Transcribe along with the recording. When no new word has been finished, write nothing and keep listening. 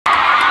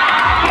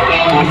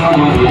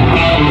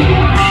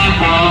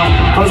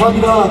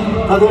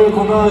감사합니다. 다들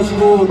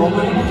건강하시고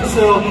너무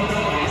행복했어요.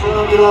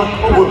 사랑합니다.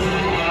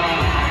 뭐야?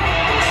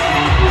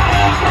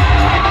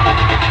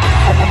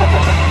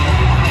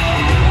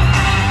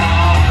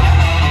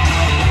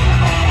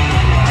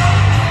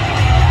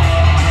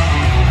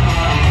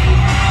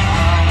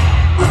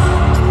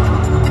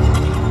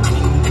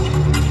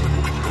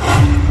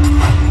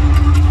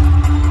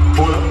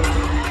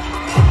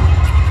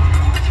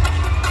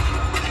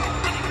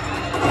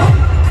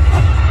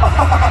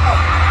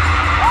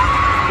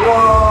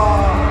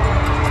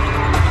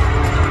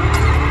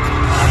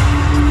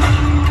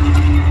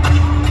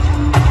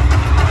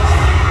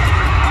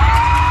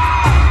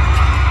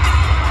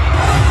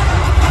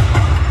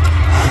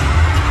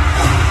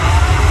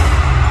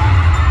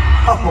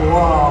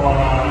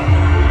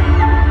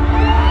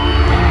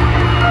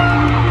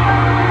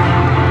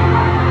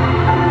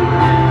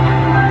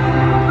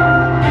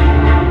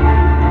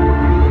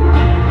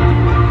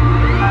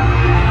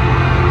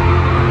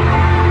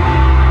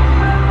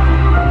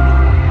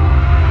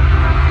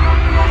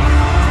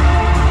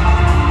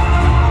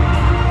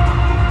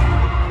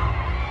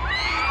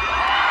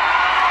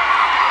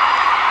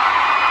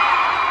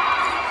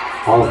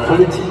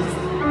 퀄리티.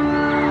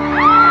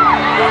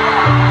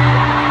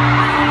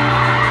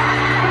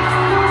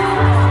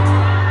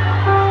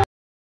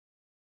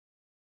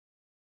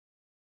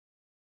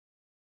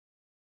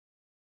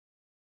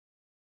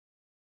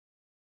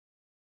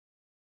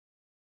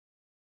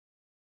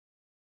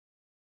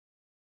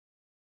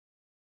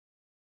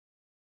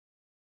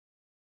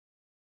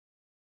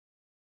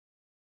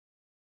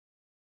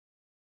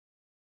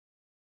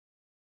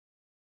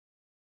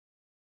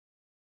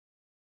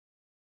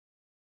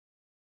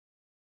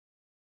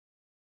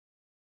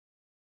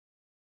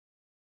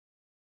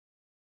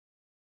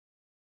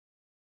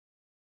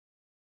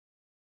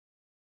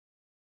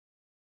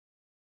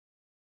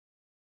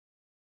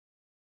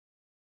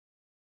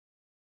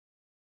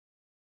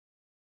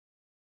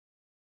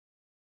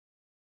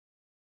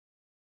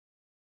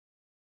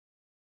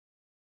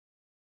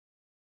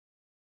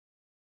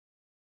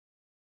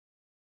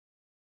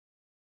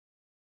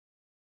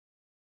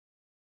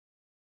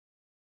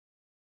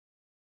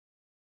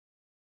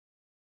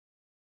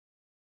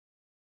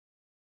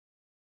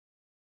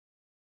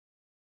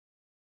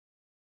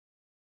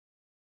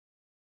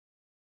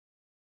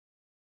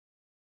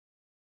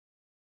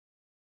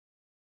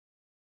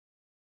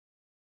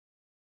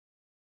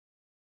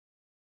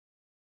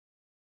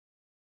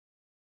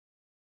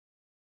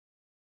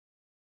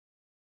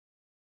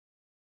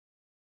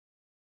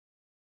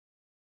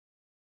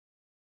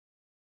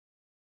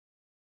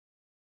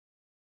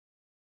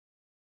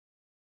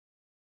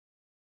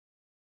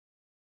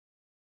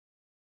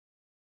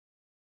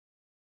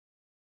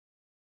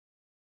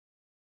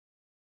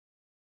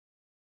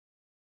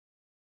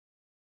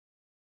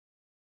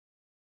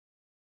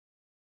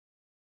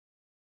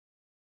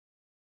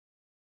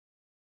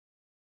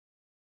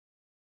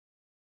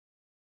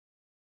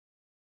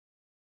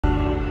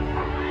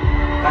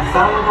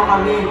 Kasama mo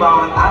kami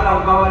bawat araw,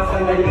 bawat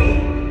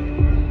sandali.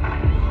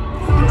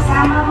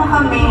 Kasama mo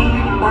kami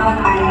bawat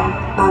araw,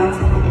 bawat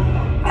sandali.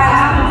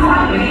 Kasama mo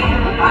kami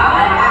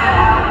bawat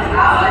araw,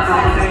 bawat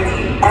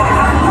sandali.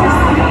 Kasama mo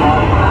kami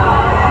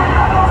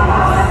bawat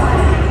araw,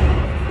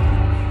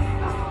 bawat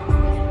sandali.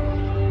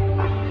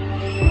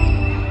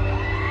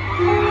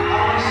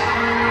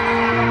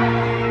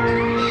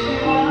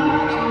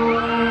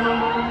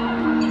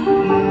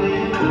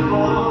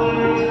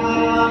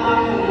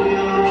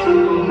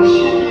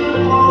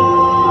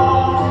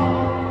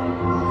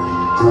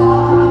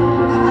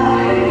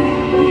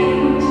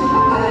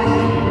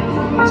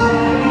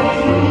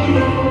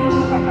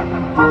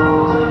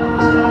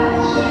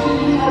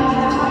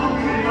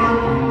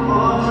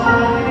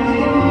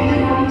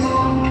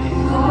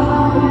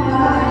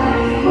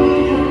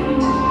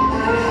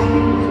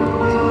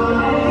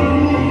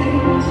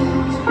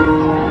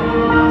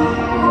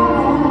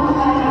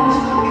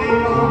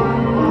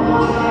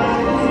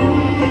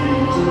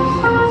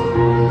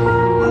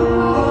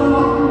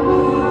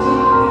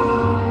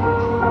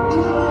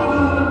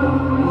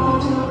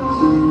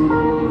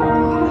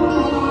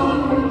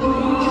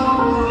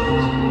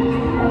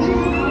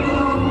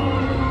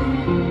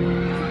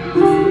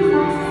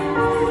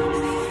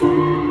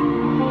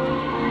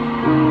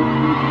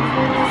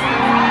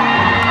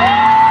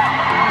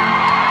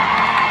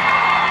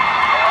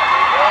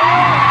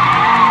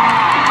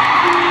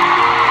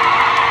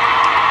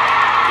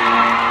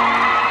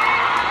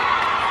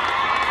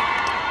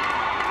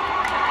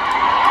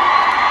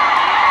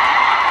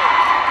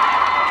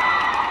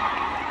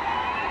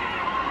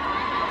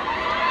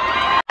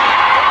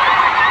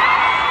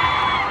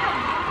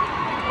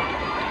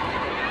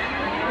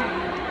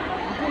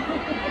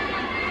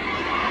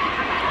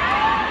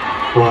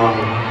 와,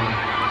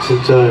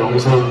 진짜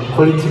영상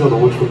퀄리티가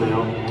너무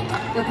좋네요.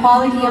 The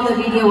quality of the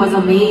video was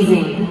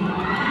amazing.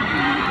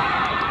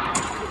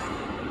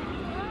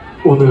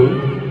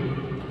 오늘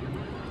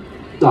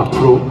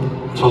앞으로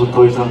저는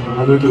더 이상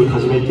안 울기로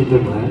다짐했기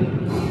때문에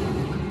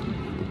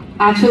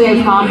Actually,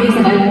 I promise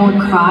that I won't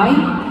cry.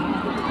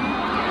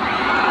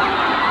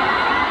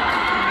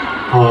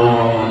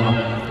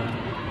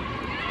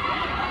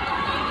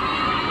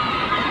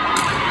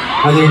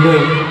 아니 근데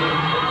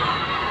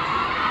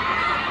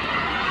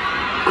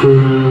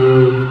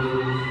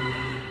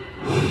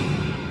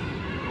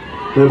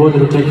매번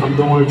이렇게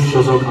감동을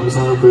주셔서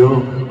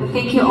감사하고요.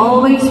 Thank you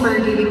always for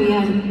giving me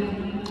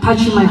and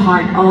touching my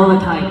heart all the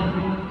time.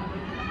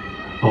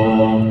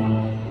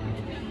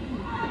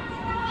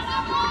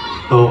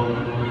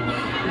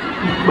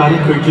 많이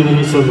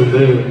글귀들이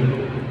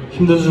있었는데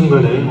힘든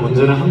순간에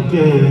언제나 함께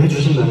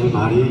해주신다는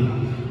말이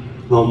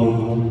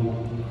너무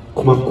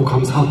고맙고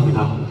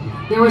감사합니다.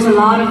 There was a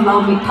lot of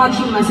lovely,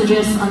 touching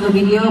messages on the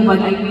video, but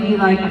I really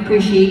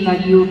appreciate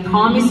that you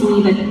promised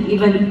me that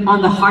even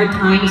on the hard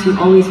times, you'll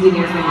always be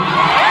there for me.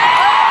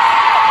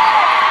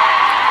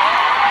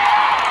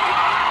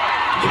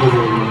 저도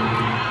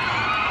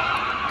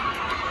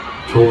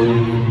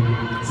좋은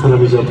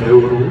사람이자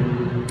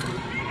배우로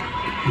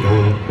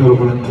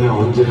여러분한테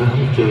언제나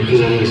함께 그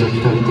자리에서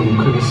기다리도록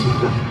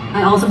하겠습니다.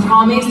 I also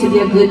promise to be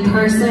a good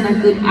person, a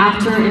good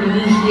actor, and be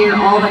here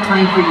all the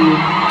time for you.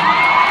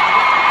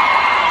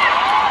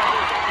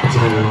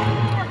 감사해요.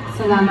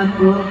 Salamat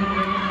po.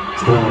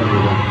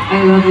 사랑합니다.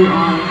 I love you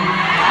all.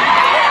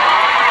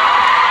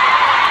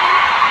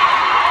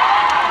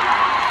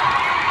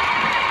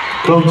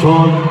 그럼 전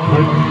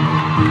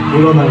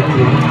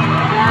일어날게요.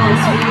 Now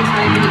it's really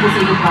time for me to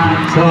say goodbye.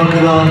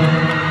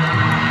 사랑합니다.